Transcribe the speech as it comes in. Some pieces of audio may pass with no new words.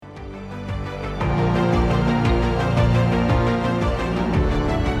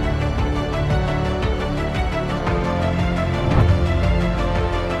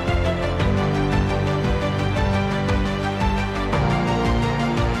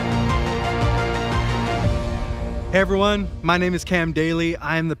Hey everyone, my name is Cam Daly.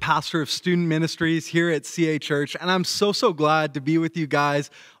 I am the pastor of student ministries here at CA Church, and I'm so glad to be with you guys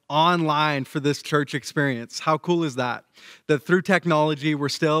online for this church experience. How cool is that? That through technology, we're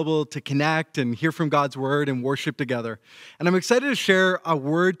still able to connect and hear from God's word and worship together. And I'm excited to share a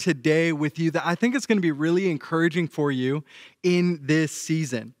word today with you that I think is going to be really encouraging for you in this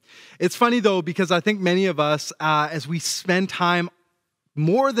season. It's funny though, because I think many of us, as we spend time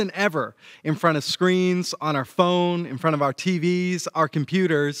more than ever in front of screens, on our phone, in front of our TVs, our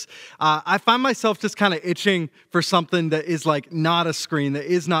computers, I find myself just kind of itching for something that is like not a screen, that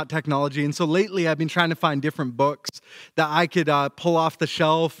is not technology. And so lately I've been trying to find different books that I could pull off the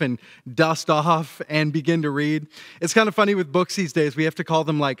shelf and dust off and begin to read. It's kind of funny with books these days. We have to call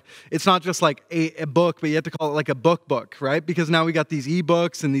them like, it's not just like a book, but you have to call it like a book, right? Because now we got these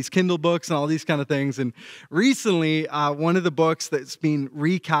ebooks and these Kindle books and all these kind of things. And recently, one of the books that's been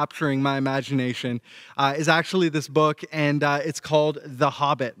recapturing my imagination is actually this book, and it's called The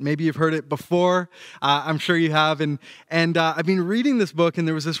Hobbit. Maybe you've heard it before. I'm sure you have. And I've been reading this book, and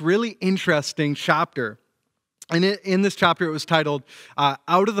there was this really interesting chapter. And in this chapter, it was titled,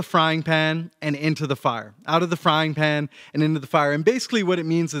 Out of the Frying Pan and Into the Fire. Out of the frying pan and into the fire. And basically what it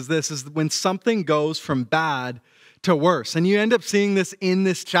means is this, is when something goes from bad to worse. And you end up seeing this in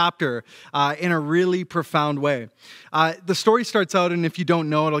this chapter in a really profound way. The story starts out, and if you don't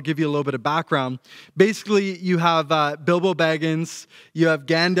know it, I'll give you a little bit of background. Basically, you have Bilbo Baggins, you have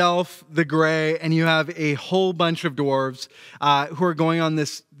Gandalf the Grey, and you have a whole bunch of dwarves who are going on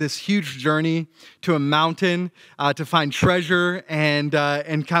this huge journey to a mountain to find treasure and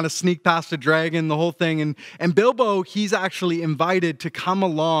kind of sneak past a dragon, the whole thing. And Bilbo, he's actually invited to come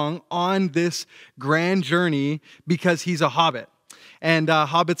along on this grand journey because he's a hobbit. And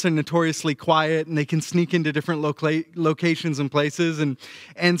hobbits are notoriously quiet, and they can sneak into different locations and places.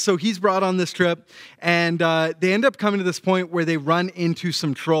 And so he's brought on this trip, and they end up coming to this point where they run into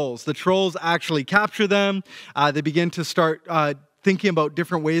some trolls. The trolls actually capture them. They begin to start thinking about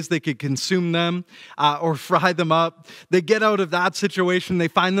different ways they could consume them or fry them up. They get out of that situation. They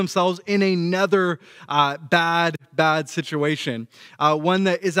find themselves in another bad situation. One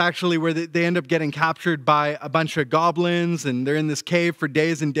that is actually where they end up getting captured by a bunch of goblins, and they're in this cave for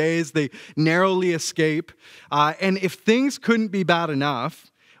days and days. They narrowly escape. And if things couldn't be bad enough,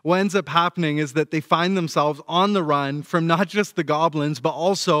 what ends up happening is that they find themselves on the run from not just the goblins, but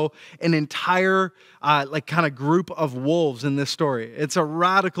also an entire kind of group of wolves in this story. It's a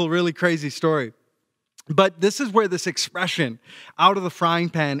radical, really crazy story. But this is where this expression, out of the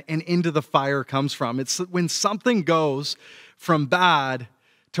frying pan and into the fire, comes from. It's when something goes from bad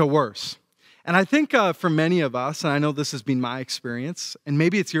to worse. And I think for many of us, and I know this has been my experience, and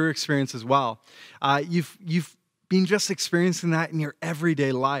maybe it's your experience as well, you've been just experiencing that in your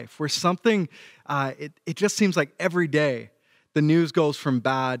everyday life, where something, it just seems like every day the news goes from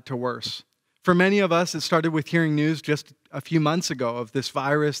bad to worse. For many of us, it started with hearing news just a few months ago of this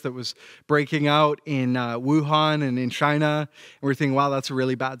virus that was breaking out in Wuhan and in China, and we're thinking, wow, that's a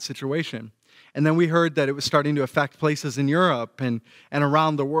really bad situation. And then we heard that it was starting to affect places in Europe and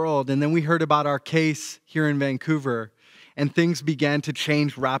around the world, and then we heard about our case here in Vancouver, and things began to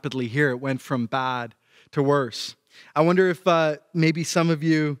change rapidly here. It went from bad to worse. I wonder if maybe some of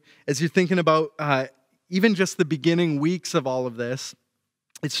you, as you're thinking about even just the beginning weeks of all of this,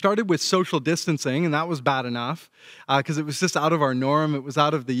 it started with social distancing, and that was bad enough because it was just out of our norm. It was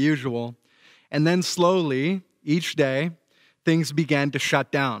out of the usual. And then slowly, each day, things began to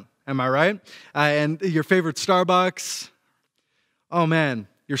shut down. Am I right? And your favorite Starbucks, oh man,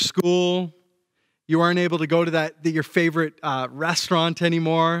 your school, you aren't able to go to your favorite restaurant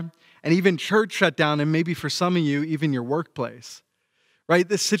anymore. And even church shut down, and maybe for some of you, even your workplace, right?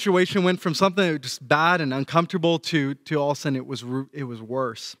 This situation went from something that was just bad and uncomfortable to all of a sudden it was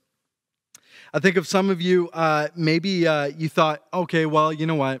worse. I think of some of you, maybe you thought, okay, well, you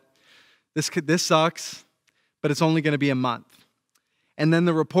know what? This sucks, but it's only going to be a month. And then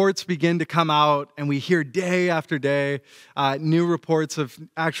the reports begin to come out, and we hear day after day new reports of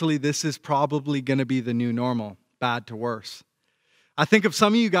actually this is probably going to be the new normal, bad to worse. I think of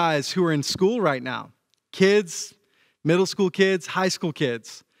some of you guys who are in school right now, kids, middle school kids, high school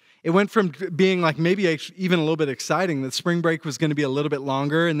kids. It went from being like maybe even a little bit exciting that spring break was going to be a little bit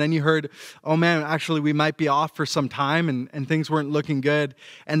longer, and then you heard, oh man, actually we might be off for some time, and things weren't looking good,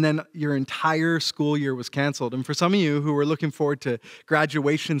 and then your entire school year was canceled. And for some of you who were looking forward to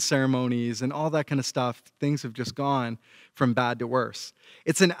graduation ceremonies and all that kind of stuff, things have just gone from bad to worse.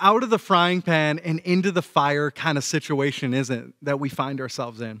 It's an out of the frying pan and into the fire kind of situation, isn't it, that we find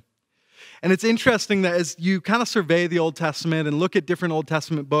ourselves in. And it's interesting that as you kind of survey the Old Testament and look at different Old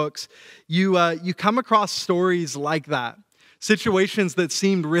Testament books, you come across stories like that. Situations that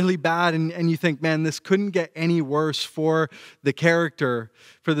seemed really bad, and you think, man, this couldn't get any worse for the character,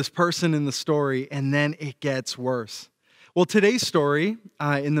 for this person in the story, and then it gets worse. Well, today's story,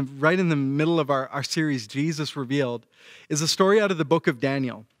 right in the middle of our series, Jesus Revealed, is a story out of the book of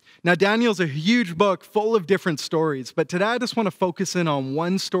Daniel. Now, Daniel's a huge book full of different stories, but today I just want to focus in on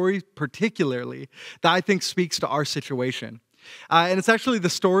one story particularly that I think speaks to our situation. And it's actually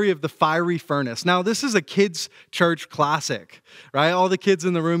the story of the fiery furnace. Now, this is a kids' church classic, right? All the kids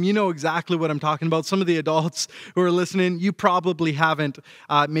in the room, you know exactly what I'm talking about. Some of the adults who are listening, you probably haven't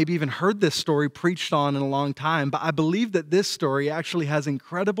maybe even heard this story preached on in a long time, but I believe that this story actually has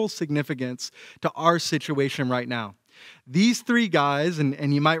incredible significance to our situation right now. These three guys,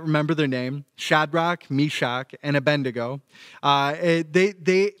 and you might remember their name, Shadrach, Meshach, and Abednego,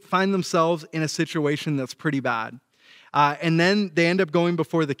 they find themselves in a situation that's pretty bad. And then they end up going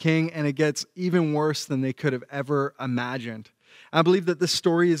before the king, and it gets even worse than they could have ever imagined. I believe that this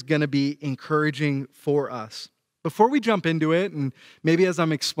story is going to be encouraging for us. Before we jump into it, and maybe as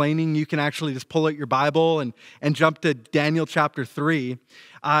I'm explaining, you can actually just pull out your Bible and jump to Daniel chapter 3,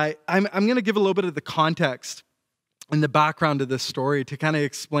 I'm going to give a little bit of the context and the background of this story to kind of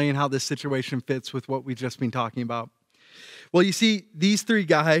explain how this situation fits with what we've just been talking about. Well, you see, these three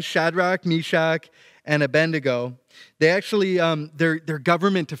guys, Shadrach, Meshach, and Abednego, they actually, they're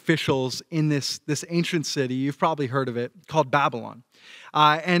government officials in this ancient city. You've probably heard of it, called Babylon.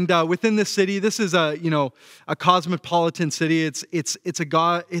 And within this city, this is a cosmopolitan city. It's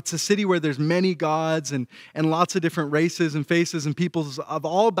a city where there's many gods and lots of different races and faces and peoples of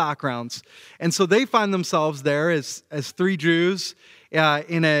all backgrounds. And so they find themselves there as three Jews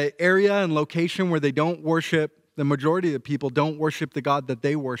in an area and location where they don't worship. The majority of the people don't worship the God that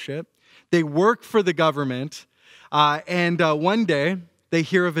they worship. They work for the government, and one day they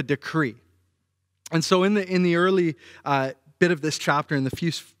hear of a decree. And so in the early bit of this chapter, in the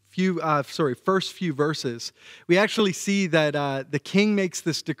first few verses, we actually see that the king makes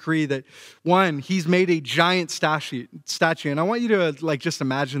this decree that, one, he's made a giant statue. And I want you to just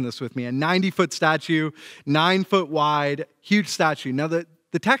imagine this with me: a 90-foot statue, 9 foot wide, huge statue. Now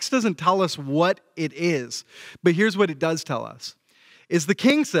the text doesn't tell us what it is, but here's what it does tell us. Is the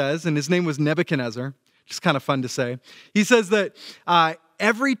king says, and his name was Nebuchadnezzar, which is kind of fun to say. He says that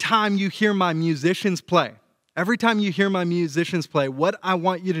every time you hear my musicians play, what I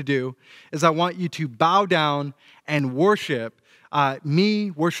want you to do is I want you to bow down and worship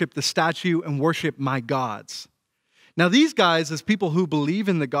me, worship the statue, and worship my gods. Now, these guys, as people who believe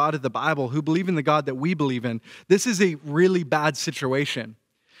in the God of the Bible, who believe in the God that we believe in, this is a really bad situation.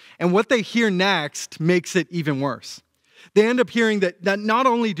 And what they hear next makes it even worse. They end up hearing that not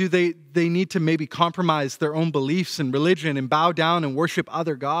only do they need to maybe compromise their own beliefs and religion and bow down and worship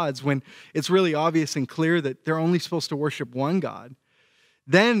other gods when it's really obvious and clear that they're only supposed to worship one God.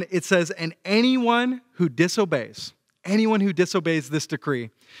 Then it says, and anyone who disobeys this decree,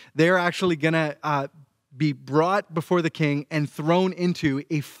 they're actually going to be brought before the king and thrown into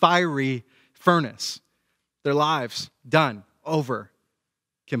a fiery furnace. Their lives done, over,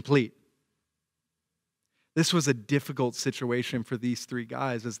 complete. This was a difficult situation for these three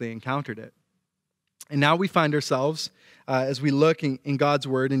guys as they encountered it. And now we find ourselves, as we look in God's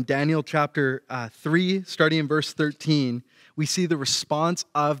word, in Daniel chapter 3, starting in verse 13, we see the response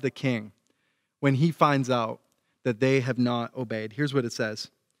of the king when he finds out that they have not obeyed. Here's what it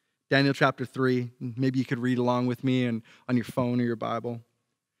says. Daniel chapter 3, maybe you could read along with me and on your phone or your Bible.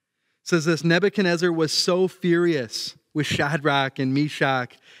 It says this: Nebuchadnezzar was so furious with Shadrach and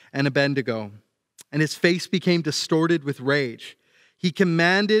Meshach and Abednego, and his face became distorted with rage. He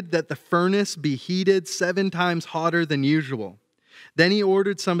commanded that the furnace be heated 7 times hotter than usual. Then he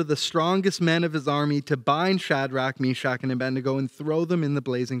ordered some of the strongest men of his army to bind Shadrach, Meshach, and Abednego and throw them in the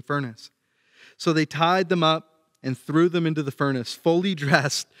blazing furnace. So they tied them up and threw them into the furnace, fully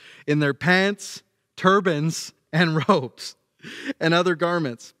dressed in their pants, turbans, and robes, and other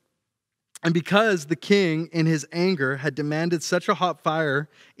garments. And because the king, in his anger, had demanded such a hot fire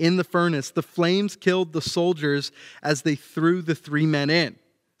in the furnace, the flames killed the soldiers as they threw the 3 men in.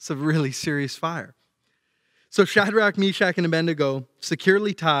 It's a really serious fire. So Shadrach, Meshach, and Abednego,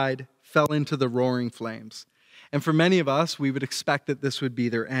 securely tied, fell into the roaring flames. And for many of us, we would expect that this would be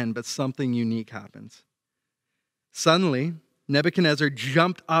their end, but something unique happens. Suddenly, Nebuchadnezzar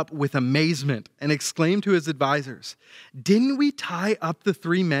jumped up with amazement and exclaimed to his advisors, "Didn't we tie up the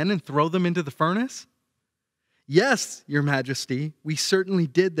 3 men and throw them into the furnace?" "Yes, your majesty, we certainly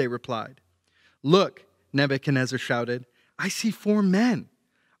did," they replied. "Look," Nebuchadnezzar shouted, "I see 4 men.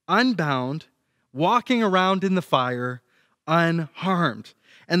 unbound, walking around in the fire, unharmed.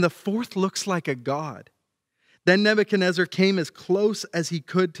 And the fourth looks like a god. Then Nebuchadnezzar came as close as he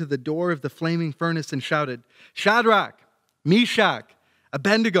could to the door of the flaming furnace and shouted, Shadrach, Meshach,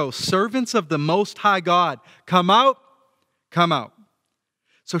 Abednego, servants of the Most High God, come out, come out.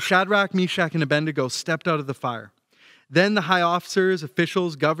 So Shadrach, Meshach, and Abednego stepped out of the fire. Then the high officers,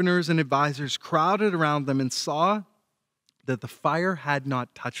 officials, governors, and advisors crowded around them and saw that the fire had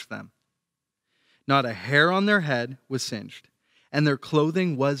not touched them. Not a hair on their head was singed, and their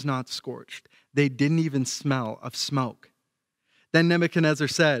clothing was not scorched. They didn't even smell of smoke. Then Nebuchadnezzar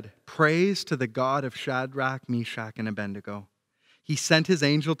said, Praise to the God of Shadrach, Meshach, and Abednego. He sent his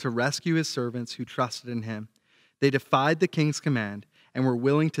angel to rescue his servants who trusted in him. They defied the king's command and were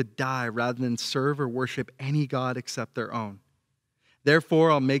willing to die rather than serve or worship any god except their own.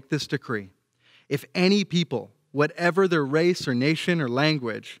 Therefore, I'll make this decree. If any people, whatever their race or nation or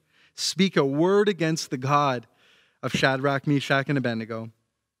language, speak a word against the God of Shadrach, Meshach, and Abednego,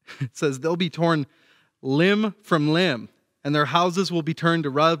 it says they'll be torn limb from limb, and their houses will be turned to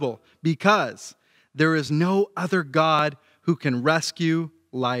rubble, because there is no other God who can rescue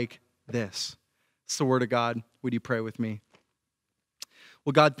like this. It's the word of God. Would you pray with me?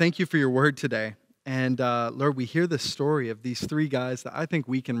 Well, God, thank you for your word today. And Lord, we hear the story of these three guys that I think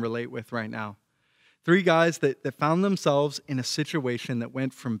we can relate with right now. Three guys that found themselves in a situation that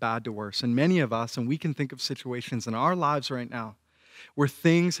went from bad to worse. And many of us, and we can think of situations in our lives right now, where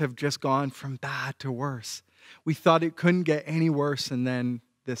things have just gone from bad to worse. We thought it couldn't get any worse, and then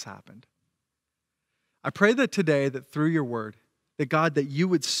this happened. I pray that today, that through your word, that God, that you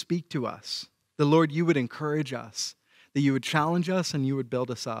would speak to us, the Lord, you would encourage us, that you would challenge us and you would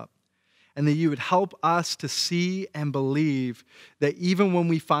build us up, and that you would help us to see and believe that even when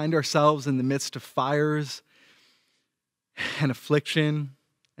we find ourselves in the midst of fires and affliction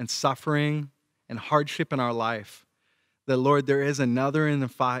and suffering and hardship in our life, that, Lord, there is another in the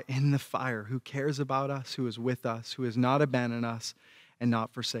fire who cares about us, who is with us, who has not abandoned us and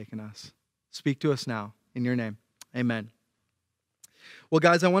not forsaken us. Speak to us now. In your name, amen. Well,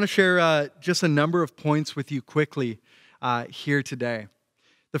 guys, I want to share just a number of points with you quickly here today.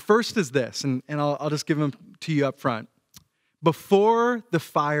 The first is this, and I'll just give them to you up front. Before the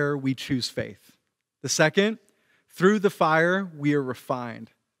fire, we choose faith. The second, through the fire, we are refined.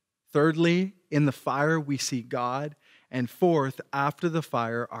 Thirdly, in the fire, we see God. And fourth, after the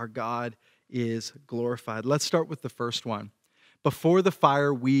fire, our God is glorified. Let's start with the first one. Before the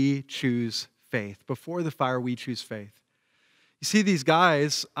fire, we choose faith. Before the fire, we choose faith. You see, these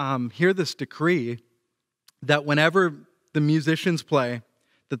guys hear this decree that whenever the musicians play,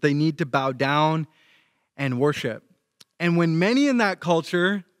 that they need to bow down and worship. And when many in that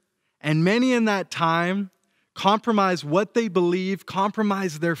culture and many in that time compromise what they believe,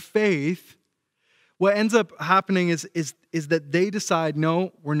 compromise their faith, what ends up happening is that they decide,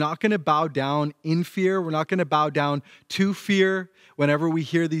 no, we're not going to bow down in fear. We're not going to bow down to fear. Whenever we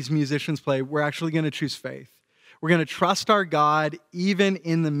hear these musicians play, we're actually going to choose faith. We're going to trust our God even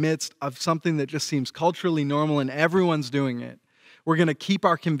in the midst of something that just seems culturally normal and everyone's doing it. We're going to keep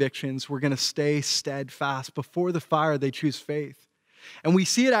our convictions. We're going to stay steadfast. Before the fire, they choose faith. And we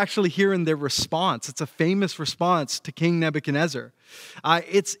see it actually here in their response. It's a famous response to King Nebuchadnezzar.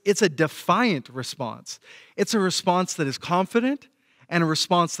 It's a defiant response. It's a response that is confident and a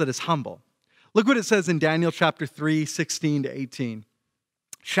response that is humble. Look what it says in Daniel chapter 3, 16 to 18.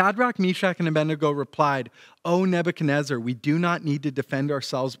 Shadrach, Meshach, and Abednego replied, O Nebuchadnezzar, we do not need to defend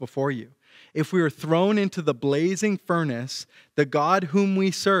ourselves before you. If we are thrown into the blazing furnace, the God whom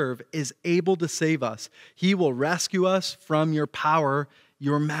we serve is able to save us. He will rescue us from your power,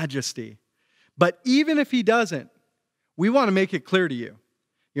 your majesty. But even if he doesn't, we want to make it clear to you,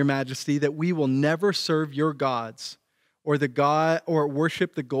 your majesty, that we will never serve your gods or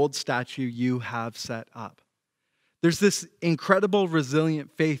worship the gold statue you have set up. There's this incredible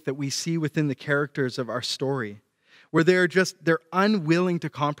resilient faith that we see within the characters of our story, where they're unwilling to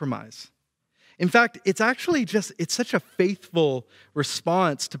compromise. In fact, it's such a faithful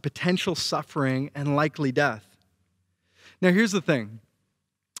response to potential suffering and likely death. Now, here's the thing.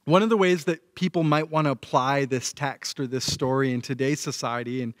 One of the ways that people might want to apply this text or this story in today's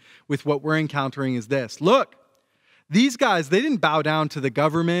society and with what we're encountering is this. Look, these guys, they didn't bow down to the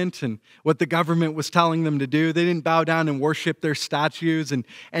government and what the government was telling them to do. They didn't bow down and worship their statues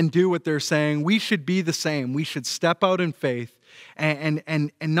and do what they're saying. We should be the same. We should step out in faith and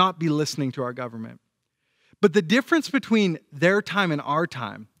not be listening to our government. But the difference between their time and our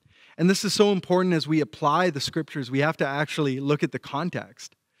time, and this is so important as we apply the scriptures, we have to actually look at the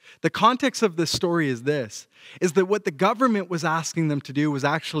context. The context of this story is this, is that what the government was asking them to do was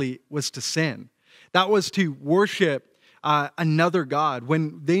to sin. That was to worship another God,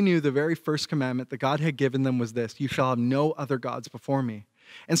 when they knew the very first commandment that God had given them was this: you shall have no other gods before me.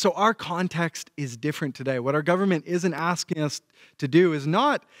 And so our context is different today. What our government isn't asking us to do is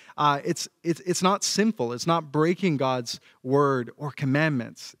not, it's not sinful. It's not breaking God's word or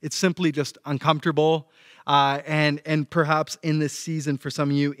commandments. It's simply just uncomfortable and perhaps in this season for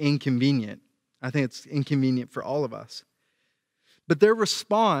some of you, inconvenient. I think it's inconvenient for all of us. But their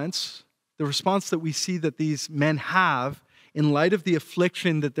response, the response that we see that these men have in light of the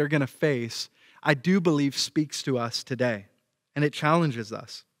affliction that they're going to face, I do believe speaks to us today. And it challenges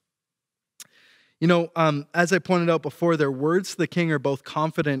us. You know, as I pointed out before, their words to the king are both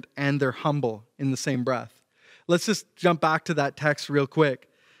confident and they're humble in the same breath. Let's just jump back to that text real quick.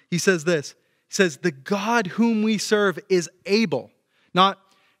 He says this. He says, the God whom we serve is able. Not,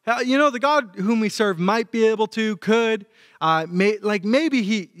 the God whom we serve might be able to, could, maybe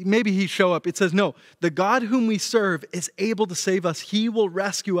he show up. It says, no, the God whom we serve is able to save us. He will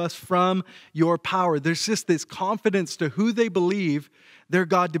rescue us from your power. There's just this confidence to who they believe their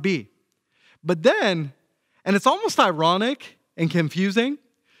God to be. But then, and it's almost ironic and confusing,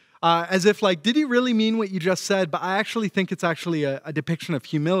 as if did he really mean what you just said? But I actually think it's actually a depiction of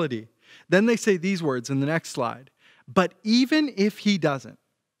humility. Then they say these words in the next slide. But even if he doesn't,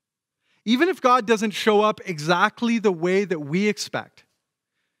 even if God doesn't show up exactly the way that we expect,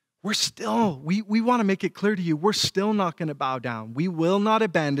 we want to make it clear to you, we're still not going to bow down. We will not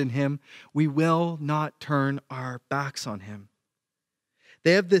abandon him. We will not turn our backs on him.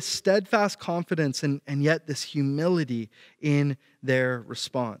 They have this steadfast confidence and yet this humility in their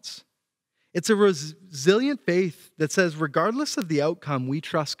response. It's a resilient faith that says, regardless of the outcome, we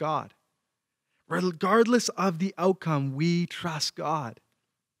trust God. Regardless of the outcome, we trust God.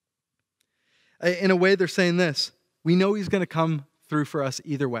 In a way, they're saying this: we know he's going to come through for us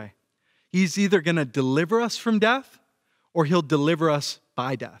either way. He's either going to deliver us from death or he'll deliver us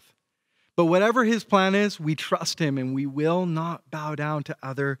by death. But whatever his plan is, we trust him and we will not bow down to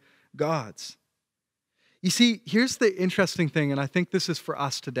other gods. You see, here's the interesting thing, and I think this is for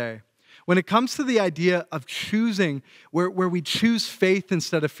us today. When it comes to the idea of choosing, where we choose faith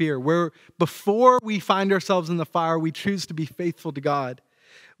instead of fear, where before we find ourselves in the fire, we choose to be faithful to God,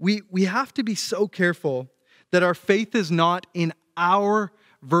 we have to be so careful that our faith is not in our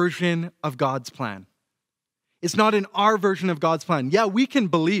version of God's plan. It's not in our version of God's plan. Yeah, we can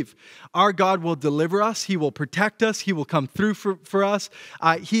believe our God will deliver us. He will protect us. He will come through for us.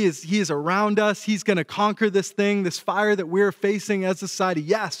 He is around us. He's going to conquer this thing, this fire that we're facing as a society.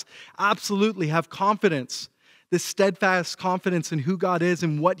 Yes, absolutely. Have confidence, this steadfast confidence in who God is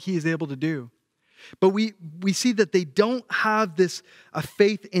and what he is able to do. But we see that they don't have a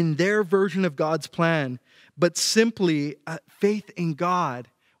faith in their version of God's plan, but simply faith in God,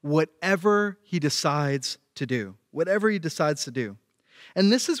 whatever he decides to do. Whatever he decides to do.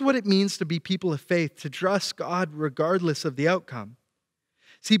 And this is what it means to be people of faith, to trust God regardless of the outcome.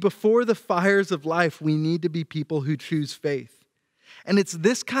 See, before the fires of life, we need to be people who choose faith. And it's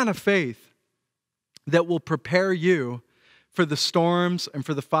this kind of faith that will prepare you for the storms and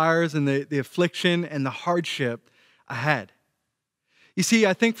for the fires and the affliction and the hardship ahead. You see,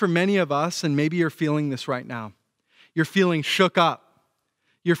 I think for many of us, and maybe you're feeling this right now, you're feeling shook up.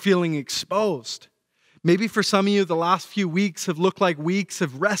 You're feeling exposed. Maybe for some of you, the last few weeks have looked like weeks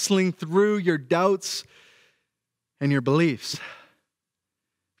of wrestling through your doubts and your beliefs.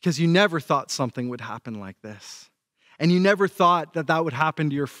 Because you never thought something would happen like this. And you never thought that would happen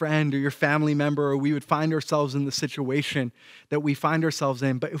to your friend or your family member, or we would find ourselves in the situation that we find ourselves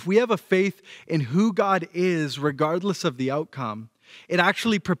in. But if we have a faith in who God is, regardless of the outcome, it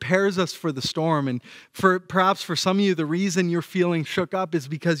actually prepares us for the storm. And perhaps for some of you, the reason you're feeling shook up is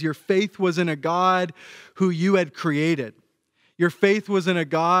because your faith was in a God who you had created. Your faith was in a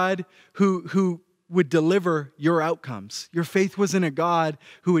God who would deliver your outcomes. Your faith was in a God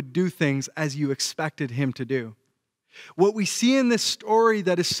who would do things as you expected him to do. What we see in this story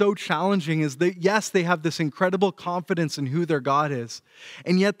that is so challenging is that, yes, they have this incredible confidence in who their God is,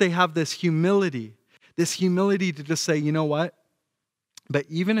 and yet they have this humility to just say, you know what? But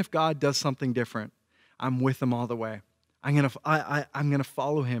even if God does something different, I'm with him all the way. I'm gonna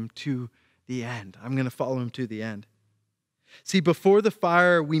follow him to the end. I'm gonna follow him to the end. See, before the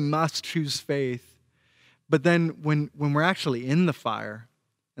fire, we must choose faith. But then when we're actually in the fire,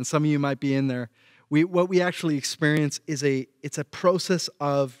 and some of you might be in there, what we actually experience is it's a process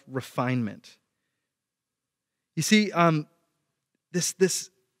of refinement. You see, this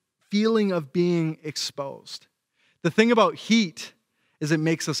feeling of being exposed. The thing about heat is it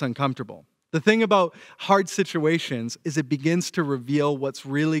makes us uncomfortable. The thing about hard situations is it begins to reveal what's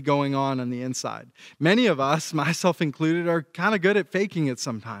really going on the inside. Many of us, myself included, are kind of good at faking it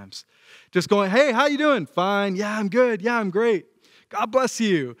sometimes. Just going, hey, how you doing? Fine. Yeah, I'm good. Yeah, I'm great. God bless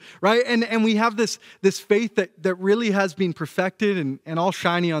you, right? And we have this faith that really has been perfected and all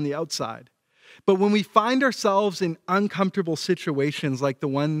shiny on the outside. But when we find ourselves in uncomfortable situations like the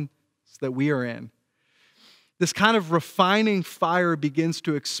ones that we are in, this kind of refining fire begins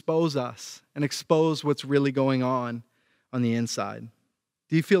to expose us and expose what's really going on the inside.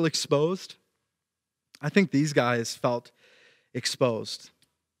 Do you feel exposed? I think these guys felt exposed.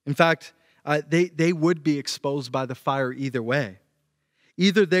 In fact, they would be exposed by the fire either way.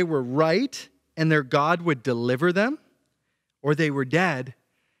 Either they were right and their God would deliver them, or they were dead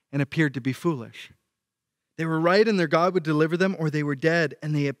and appeared to be foolish. They were right and their God would deliver them, or they were dead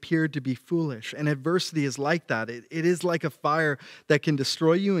and they appeared to be foolish. And adversity is like that. It is like a fire that can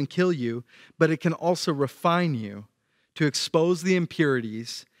destroy you and kill you, but it can also refine you to expose the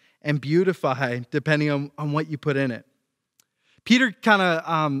impurities and beautify depending on what you put in it. Peter kind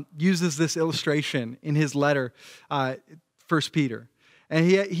of uses this illustration in his letter, 1 Peter. And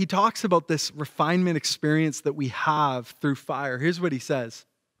he talks about this refinement experience that we have through fire. Here's what he says.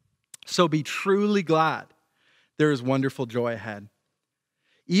 So be truly glad. There is wonderful joy ahead.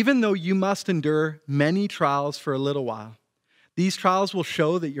 Even though you must endure many trials for a little while, these trials will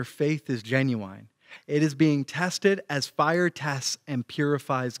show that your faith is genuine. It is being tested as fire tests and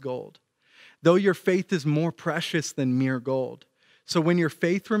purifies gold. Though your faith is more precious than mere gold. So when your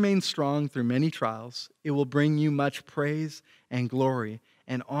faith remains strong through many trials, it will bring you much praise and glory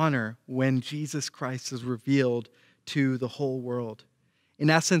and honor when Jesus Christ is revealed to the whole world. In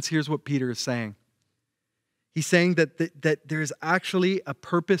essence, here's what Peter is saying. He's saying that there's actually a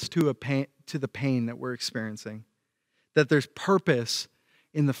purpose to the pain that we're experiencing. That there's purpose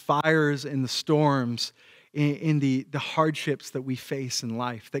in the fires, in the storms, in the hardships that we face in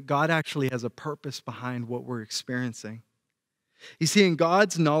life. That God actually has a purpose behind what we're experiencing. You see, in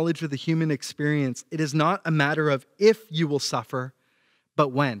God's knowledge of the human experience, it is not a matter of if you will suffer, but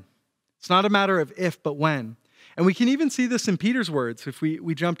when. It's not a matter of if, but when. And we can even see this in Peter's words if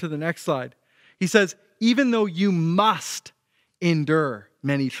we jump to the next slide. He says, even though you must endure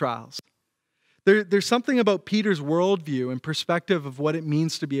many trials. There's something about Peter's worldview and perspective of what it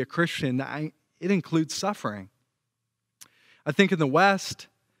means to be a Christian that it includes suffering. I think in the West,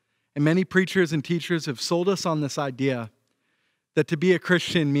 and many preachers and teachers have sold us on this idea that to be a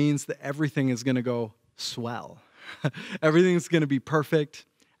Christian means that everything is going to go swell. Everything's going to be perfect.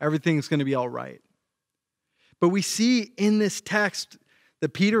 Everything's going to be all right. But we see in this text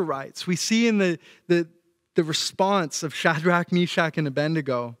that Peter writes, we see in the response of Shadrach, Meshach, and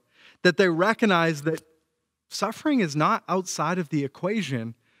Abednego that they recognize that suffering is not outside of the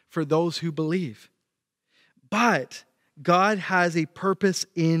equation for those who believe. But God has a purpose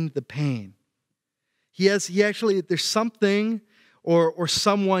in the pain. There's something or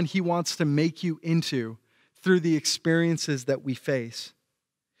someone he wants to make you into through the experiences that we face.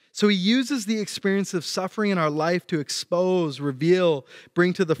 So he uses the experience of suffering in our life to expose, reveal,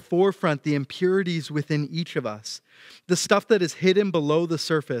 bring to the forefront the impurities within each of us, the stuff that is hidden below the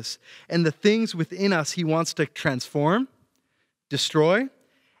surface, and the things within us he wants to transform, destroy,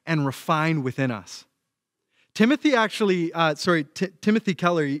 and refine within us. Timothy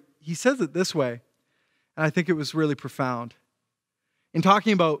Keller, he says it this way, and I think it was really profound. In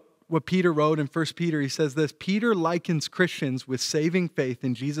talking about what Peter wrote in 1 Peter, he says this, Peter likens Christians with saving faith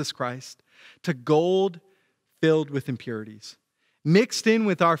in Jesus Christ to gold filled with impurities. Mixed in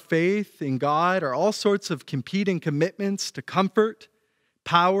with our faith in God are all sorts of competing commitments to comfort,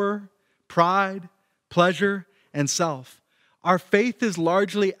 power, pride, pleasure, and self. Our faith is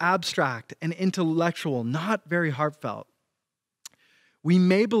largely abstract and intellectual, not very heartfelt. We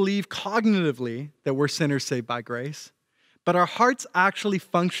may believe cognitively that we're sinners saved by grace, but our hearts actually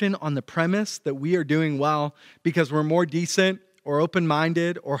function on the premise that we are doing well because we're more decent or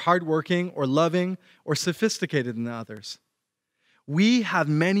open-minded or hardworking or loving or sophisticated than others. We have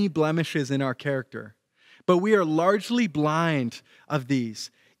many blemishes in our character, but we are largely blind of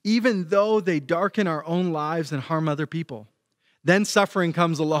these, even though they darken our own lives and harm other people. Then suffering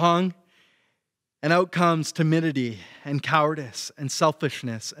comes along, and out comes timidity and cowardice and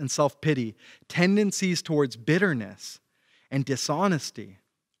selfishness and self-pity, tendencies towards bitterness and dishonesty.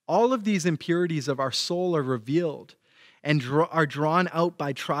 All of these impurities of our soul are revealed and are drawn out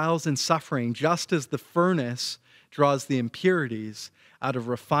by trials and suffering, just as the furnace draws the impurities out of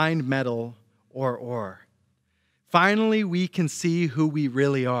refined metal or ore. Finally, we can see who we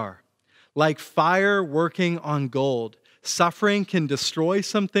really are. Like fire working on gold, Suffering can destroy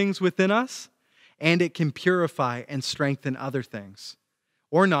some things within us, and it can purify and strengthen other things.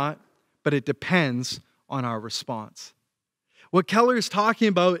 Or not, but it depends on our response. What Keller is talking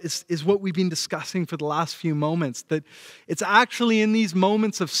about is what we've been discussing for the last few moments, that it's actually in these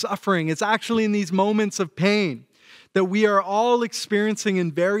moments of suffering, it's actually in these moments of pain that we are all experiencing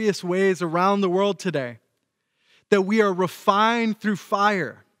in various ways around the world today, that we are refined through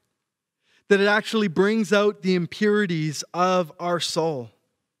fire, that it actually brings out the impurities of our soul.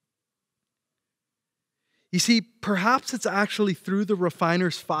 You see, perhaps it's actually through the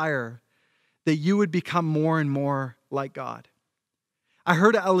refiner's fire that you would become more and more like God. I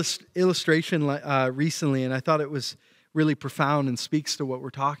heard an illustration recently, and I thought it was really profound and speaks to what we're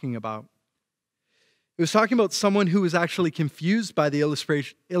talking about. It was talking about someone who was actually confused by the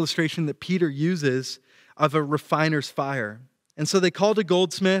illustration that Peter uses of a refiner's fire. And so they called a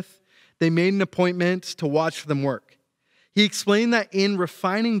goldsmith. They made an appointment to watch them work. He explained that in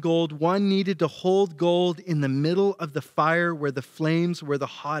refining gold, one needed to hold gold in the middle of the fire where the flames were the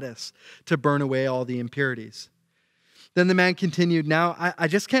hottest to burn away all the impurities. Then the man continued, now I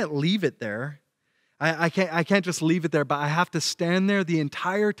just can't leave it there. I can't just leave it there, but I have to stand there the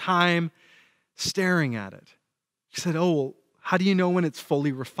entire time staring at it. He said, oh, well, how do you know when it's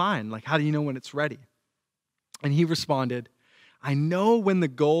fully refined? Like, how do you know when it's ready? And he responded, I know when the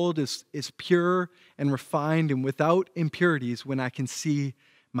gold is pure and refined and without impurities when I can see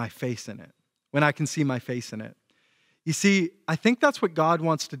my face in it. When I can see my face in it. You see, I think that's what God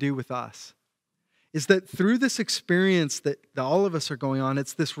wants to do with us. Is that through this experience that all of us are going on,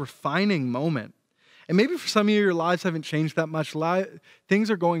 it's this refining moment. And maybe for some of you, your lives haven't changed that much. Things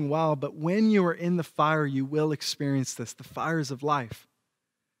are going well, but when you are in the fire, you will experience this, the fires of life.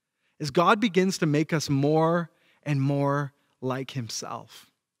 As God begins to make us more and more like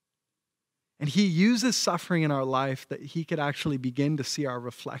himself. And he uses suffering in our life that he could actually begin to see our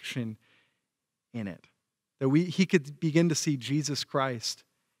reflection in it. That he could begin to see Jesus Christ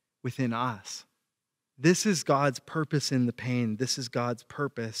within us. This is God's purpose in the pain. This is God's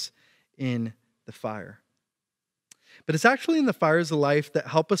purpose in the fire. But it's actually in the fires of life that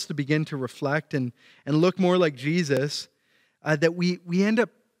help us to begin to reflect and look more like Jesus that we end up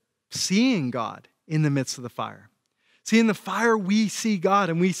seeing God in the midst of the fire. See, in the fire, we see God,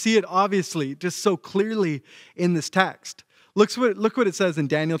 and we see it obviously just so clearly in this text. Look what it says in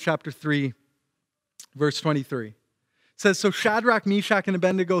Daniel chapter 3, verse 23. It says, so Shadrach, Meshach, and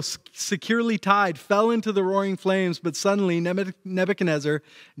Abednego, securely tied, fell into the roaring flames, but suddenly Nebuchadnezzar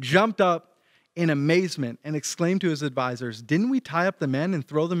jumped up in amazement and exclaimed to his advisors, didn't we tie up the men and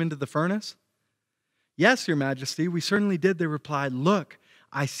throw them into the furnace? Yes, your majesty, we certainly did, they replied. Look,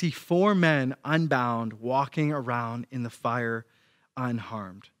 I see 4 men unbound walking around in the fire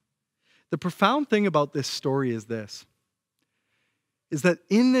unharmed. The profound thing about this story is this, is that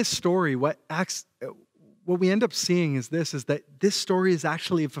in this story, what we end up seeing is that this story is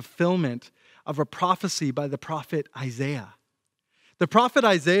actually a fulfillment of a prophecy by the prophet Isaiah. The prophet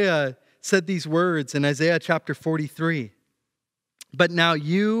Isaiah said these words in Isaiah chapter 43. But now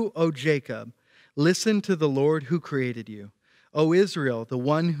you, O Jacob, listen to the Lord who created you. O Israel, the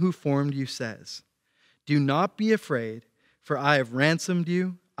one who formed you says, do not be afraid, for I have ransomed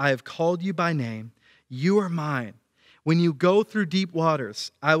you. I have called you by name. You are mine. When you go through deep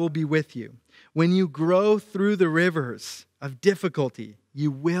waters, I will be with you. When you grow through the rivers of difficulty,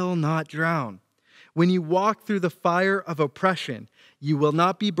 you will not drown. When you walk through the fire of oppression, you will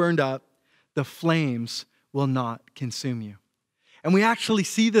not be burned up. The flames will not consume you. And we actually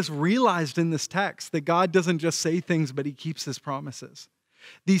see this realized in this text, that God doesn't just say things, but he keeps his promises.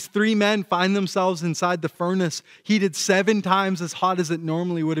 These 3 men find themselves inside the furnace, heated 7 times as hot as it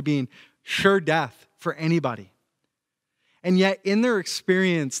normally would have been. Sure death for anybody. And yet in their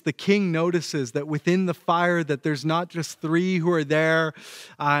experience, the king notices that within the fire that there's not just 3 who are there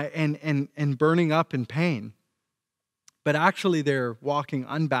and burning up in pain, but actually they're walking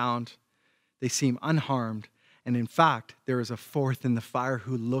unbound. They seem unharmed. And in fact, there is a 4th in the fire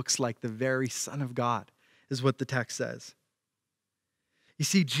who looks like the very Son of God, is what the text says. You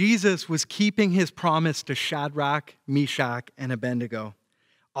see, Jesus was keeping his promise to Shadrach, Meshach, and Abednego.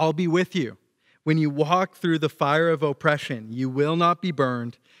 I'll be with you. When you walk through the fire of oppression, you will not be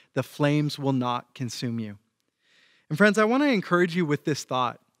burned. The flames will not consume you. And friends, I want to encourage you with this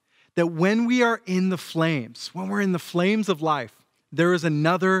thought, that when we are in the flames, when we're in the flames of life, there is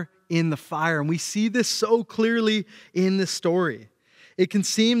another in the fire. And we see this so clearly in this story. It can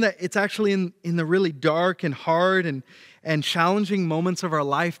seem that it's actually in the really dark and hard and challenging moments of our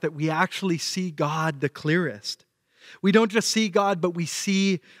life that we actually see God the clearest. We don't just see God, but we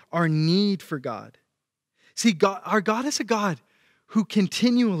see our need for God. See, our God is a God who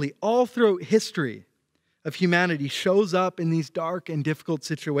continually, all throughout history of humanity, shows up in these dark and difficult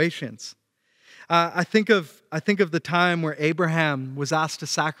situations. I think of the time where Abraham was asked to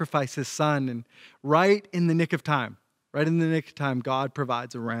sacrifice his son, and right in the nick of time, God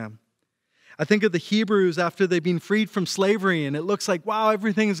provides a ram. I think of the Hebrews after they've been freed from slavery, and it looks like, wow,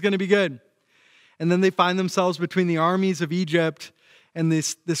 everything is going to be good. And then they find themselves between the armies of Egypt and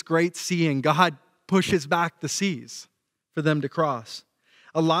this great sea, and God pushes back the seas for them to cross.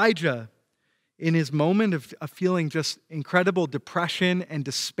 Elijah, in his moment of feeling just incredible depression and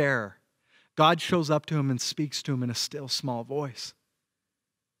despair, God shows up to him and speaks to him in a still small voice.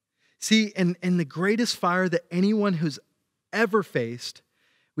 See, in the greatest fire that anyone who's ever faced,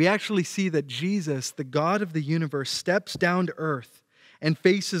 we actually see that Jesus, the God of the universe, steps down to earth and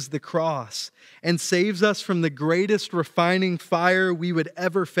faces the cross and saves us from the greatest refining fire we would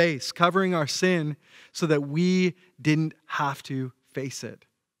ever face, covering our sin so that we didn't have to face it.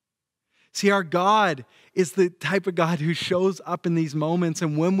 See, our God is the type of God who shows up in these moments,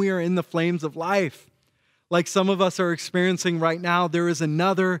 and when we are in the flames of life, like some of us are experiencing right now, there is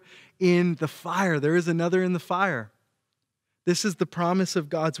another in the fire. There is another in the fire. This is the promise of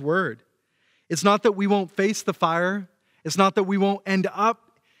God's word. It's not that we won't face the fire. It's not that we won't end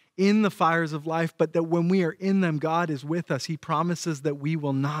up in the fires of life, but that when we are in them, God is with us. He promises that we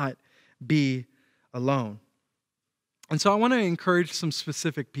will not be alone. And so I want to encourage some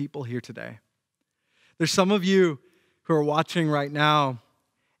specific people here today. There's some of you who are watching right now,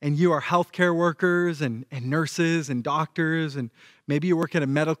 and you are healthcare workers and nurses and doctors, and maybe you work at a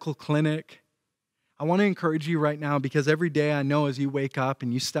medical clinic. I want to encourage you right now, because every day I know as you wake up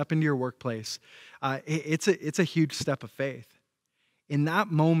and you step into your workplace, it's a huge step of faith. In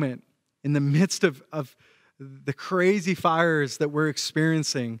that moment, in the midst of the crazy fires that we're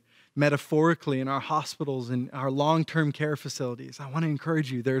experiencing, metaphorically in our hospitals and our long-term care facilities, I want to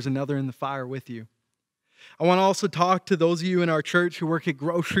encourage you, there's another in the fire with you. I want to also talk to those of you in our church who work at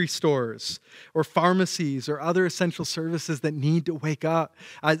grocery stores or pharmacies or other essential services that need to wake up,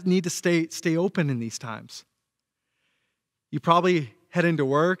 need to stay open in these times. You probably head into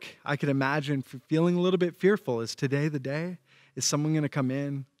work. I could imagine feeling a little bit fearful. Is today the day? Is someone going to come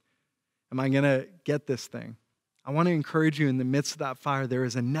in? Am I going to get this thing? I want to encourage you, in the midst of that fire, there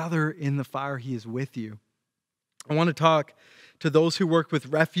is another in the fire. He is with you. I want to talk to those who work with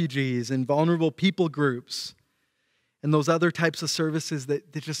refugees and vulnerable people groups and those other types of services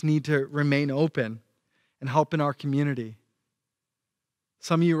that just need to remain open and help in our community.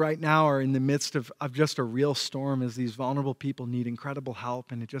 Some of you right now are in the midst of just a real storm as these vulnerable people need incredible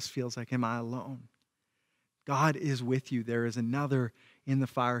help, and it just feels like, am I alone? God is with you. There is another in the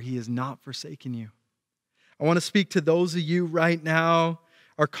fire. He has not forsaken you. I want to speak to those of you right now,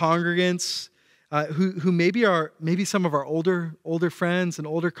 our congregants, who maybe some of our older friends and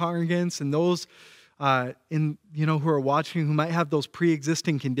older congregants, and those who are watching who might have those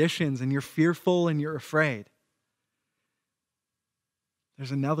pre-existing conditions, and you're fearful and you're afraid.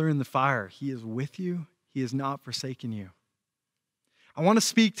 There's another in the fire. He is with you. He has not forsaken you. I want to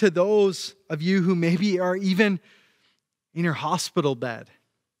speak to those of you who maybe are even in your hospital bed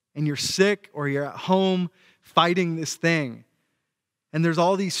and you're sick or you're at home fighting this thing. And there's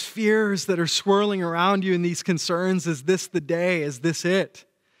all these fears that are swirling around you and these concerns. Is this the day? Is this it?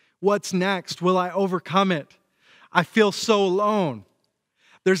 What's next? Will I overcome it? I feel so alone.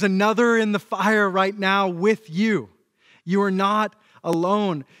 There's another in the fire right now with you. You are not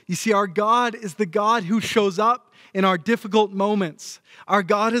alone. You see, our God is the God who shows up in our difficult moments. Our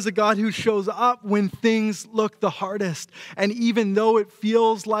God is a God who shows up when things look the hardest. And even though it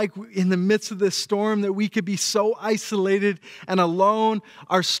feels like in the midst of this storm that we could be so isolated and alone,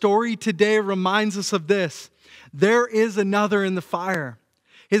 our story today reminds us of this. There is another in the fire.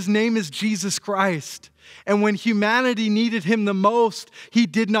 His name is Jesus Christ. And when humanity needed him the most, he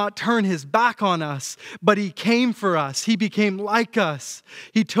did not turn his back on us, but he came for us. He became like us.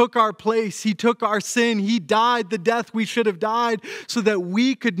 He took our place. He took our sin. He died the death we should have died so that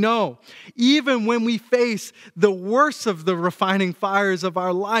we could know, even when we face the worst of the refining fires of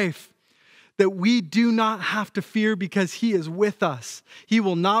our life, that we do not have to fear because he is with us. He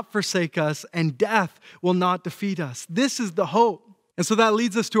will not forsake us, and death will not defeat us. This is the hope. And so that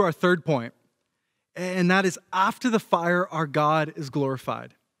leads us to our third point. And that is, after the fire, our God is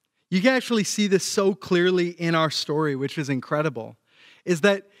glorified. You can actually see this so clearly in our story, which is incredible, is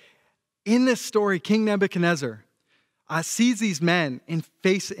that in this story, King Nebuchadnezzar sees these men and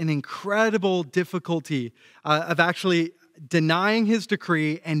face an incredible difficulty of actually denying his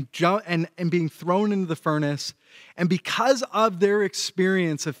decree and being thrown into the furnace. And because of their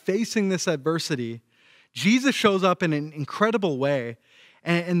experience of facing this adversity, Jesus shows up in an incredible way.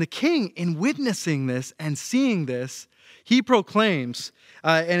 And the king, in witnessing this and seeing this, he proclaims,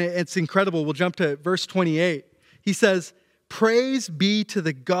 and it's incredible. We'll jump to verse 28. He says, "Praise be to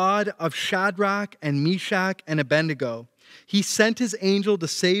the God of Shadrach and Meshach and Abednego. He sent his angel to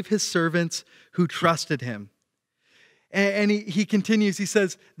save his servants who trusted him." And he continues, he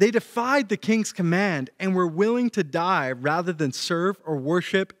says, "They defied the king's command and were willing to die rather than serve or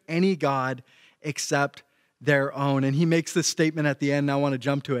worship any god except their own." And he makes this statement at the end, and I want to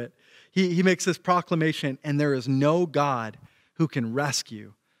jump to it. He makes this proclamation, "And there is no God who can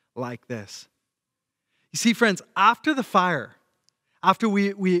rescue like this." You see, friends, after the fire, after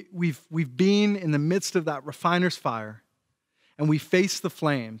we've been in the midst of that refiner's fire, and we face the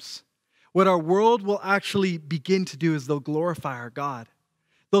flames, what our world will actually begin to do is they'll glorify our God.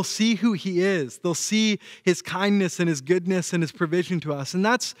 They'll see who he is. They'll see his kindness and his goodness and his provision to us. And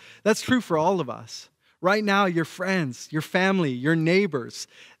that's true for all of us. Right now, your friends, your family, your neighbors,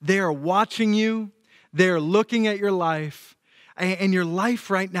 they are watching you. They're looking at your life. And your life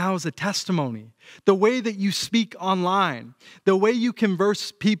right now is a testimony. The way that you speak online, the way you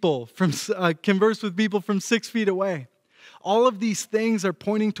converse with people from 6 feet away. All of these things are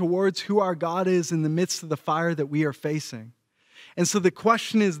pointing towards who our God is in the midst of the fire that we are facing. And so the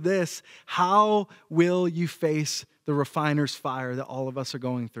question is this: how will you face the refiner's fire that all of us are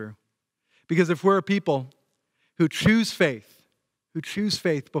going through? Because if we're a people who choose faith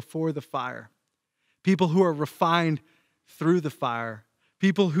before the fire, people who are refined through the fire,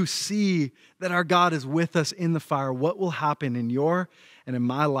 people who see that our God is with us in the fire, what will happen in your and in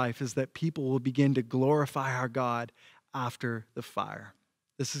my life is that people will begin to glorify our God after the fire.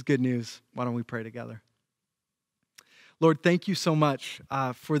 This is good news. Why don't we pray together? Lord, thank you so much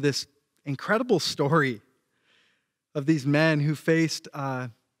for this incredible story of these men who faced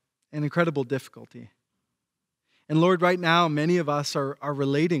an incredible difficulty. And Lord, right now, many of us are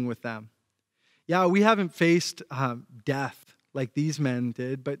relating with them. Yeah, we haven't faced death like these men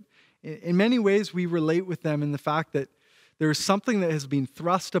did, but in many ways we relate with them in the fact that there is something that has been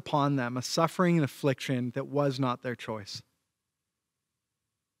thrust upon them, a suffering and affliction that was not their choice.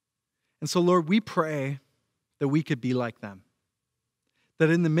 And so, Lord, we pray that we could be like them. That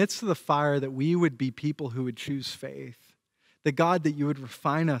in the midst of the fire, that we would be people who would choose faith. That God, that you would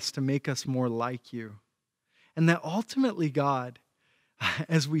refine us to make us more like you. And that ultimately, God,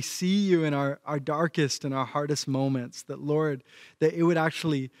 as we see you in our darkest and our hardest moments, that Lord, that it would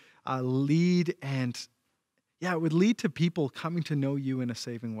actually lead it would lead to people coming to know you in a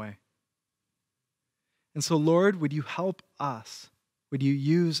saving way. And so, Lord, would you help us? Would you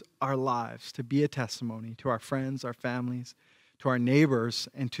use our lives to be a testimony to our friends, our families, to our neighbors,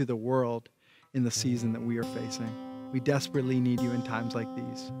 and to the world in the season that we are facing? We desperately need you in times like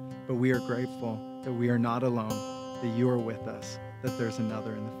these, but we are grateful that we are not alone, that you are with us, that there's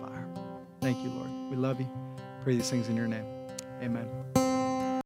another in the fire. Thank you, Lord. We love you. Pray these things in your name. Amen.